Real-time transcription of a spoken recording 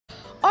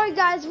Alright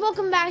guys,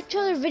 welcome back to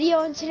another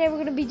video, and today we're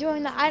going to be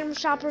doing the item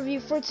shop review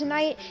for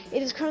tonight.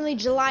 It is currently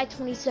July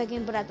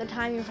 22nd, but at the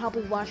time you're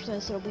probably watching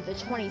this, it'll be the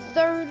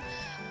 23rd.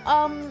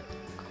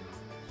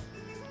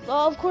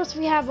 Well, of course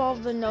we have all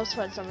the no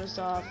sweat summer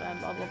stuff and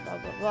blah blah blah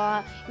blah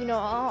blah. You know,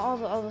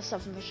 all the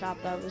stuff in the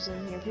shop that was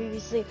in here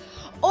previously.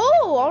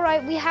 Oh,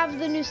 alright, we have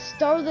the new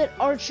Starlit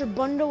Archer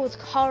bundle with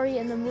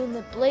Khari and the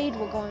Moonlit Blade.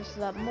 We'll go into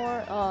that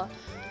more.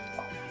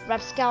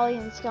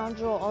 Rapscallion,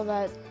 Scoundrel, all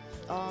that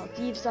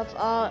thief stuff.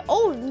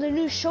 Oh, the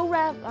new show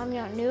wrap. I mean,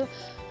 not new.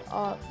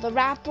 The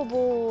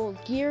wrappable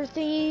gear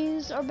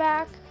things are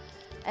back,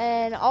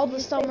 and all the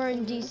summer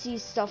and DC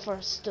stuff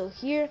are still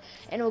here.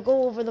 And we'll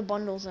go over the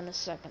bundles in a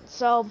second.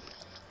 So,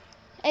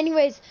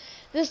 anyways,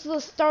 this is the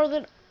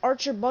Starlit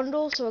Archer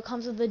bundle. So it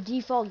comes with the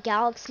default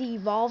Galaxy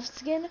Evolved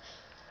skin.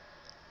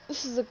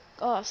 This is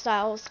a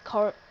styles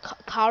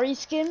Khari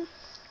skin,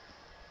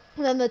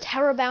 and then the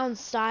Terrorbound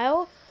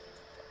style.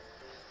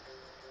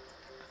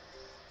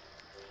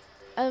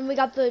 And we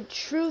got the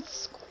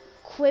Truth's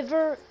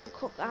Quiver,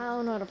 I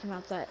don't know how to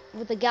pronounce that,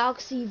 with the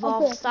Galaxy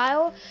Evolved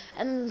style,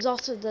 and there's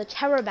also the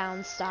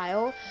Terrorbound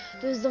style.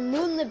 There's the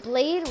Moonlit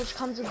Blade, which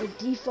comes with the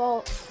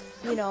default,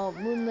 you know,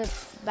 Moonlit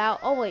Bow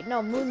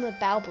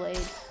Blade,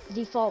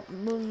 default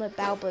Moonlit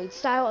Bow Blade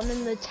style, and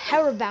then the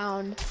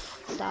Terrorbound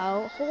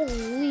style.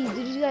 Holy,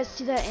 did you guys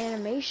see that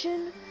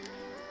animation?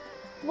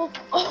 Look,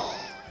 oh,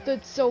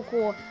 that's so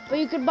cool. But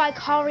you could buy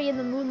Khari and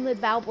the Moonlit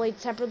Bow Blade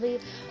separately.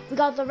 We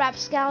got the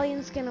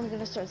Rapscallion skin. I'm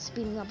gonna start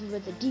speeding up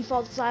with the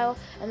default style,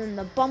 and then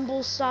the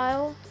Bumble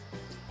style.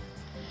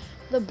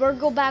 The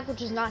Burgleback, which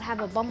does not have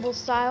a Bumble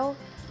style.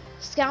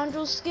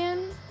 Scoundrel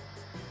skin,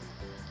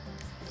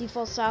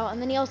 default style,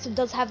 and then he also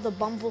does have the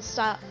Bumble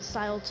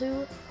style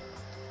too.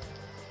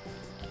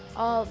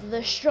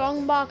 The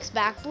Strongbox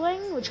back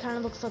bling, which kind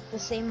of looks like the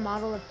same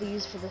model that they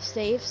use for the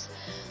safes.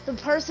 The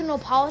Personal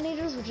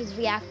Pollinators, which is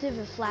reactive,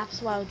 it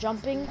flaps while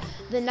jumping.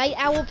 The Night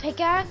Owl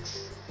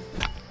Pickaxe.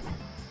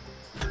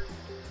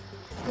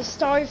 The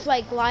Starry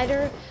Flight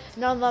Glider.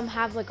 None of them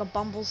have like a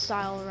Bumble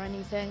style or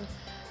anything.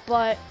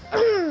 But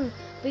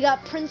we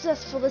got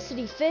Princess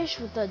Felicity Fish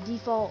with the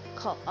default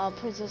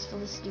Princess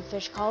Felicity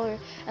Fish color.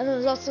 And then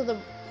there's also the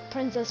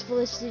Princess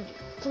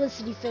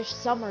Felicity Fish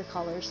summer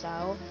color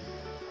style.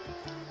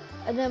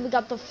 And then we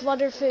got the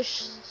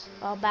Flutterfish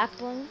back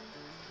bling.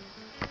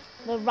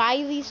 The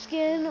Riley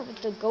skin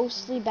with the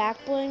ghostly back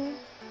bling.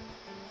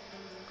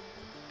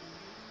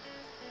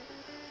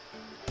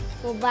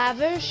 The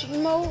Lavish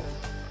emote.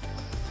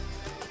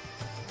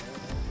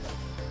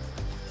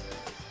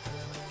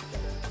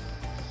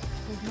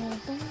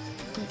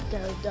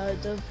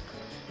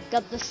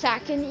 Got the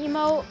Sakin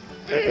emote.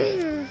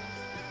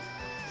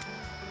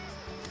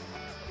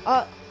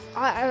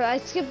 I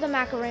skipped the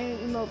macaroni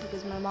emote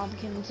because my mom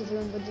came into the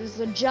room, but there's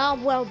the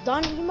job well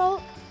done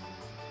emote.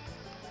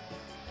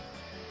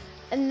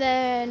 And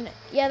then,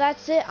 yeah,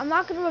 that's it. I'm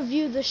not gonna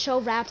review the show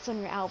wraps on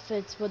your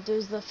outfits, but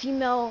there's the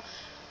female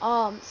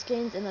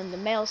skins and then the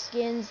male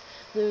skins.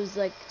 There's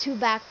like 2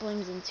 back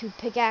blings and 2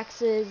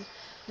 pickaxes.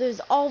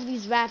 There's all of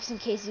these wraps in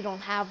case you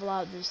don't have a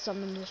lot. There's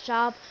some in the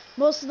shop.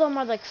 Most of them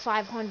are like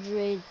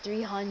 500,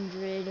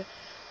 300.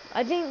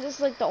 I think this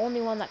is like the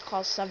only one that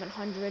costs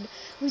 700.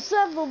 We still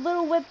have the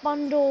Little Whip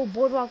bundle,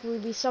 Boardwalk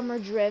Ruby, Summer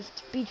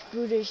Drift, Beach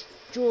Brutish,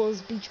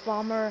 Jules, Beach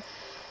Bomber,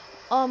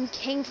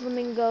 King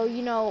Flamingo,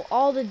 you know,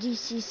 all the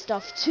DC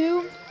stuff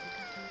too.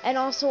 And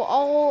also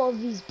all of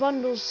these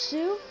bundles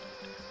too.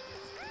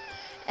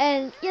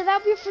 And yeah,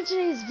 that'll be it for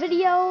today's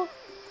video.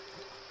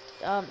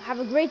 Have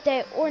a great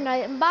day or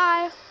night, and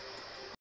bye.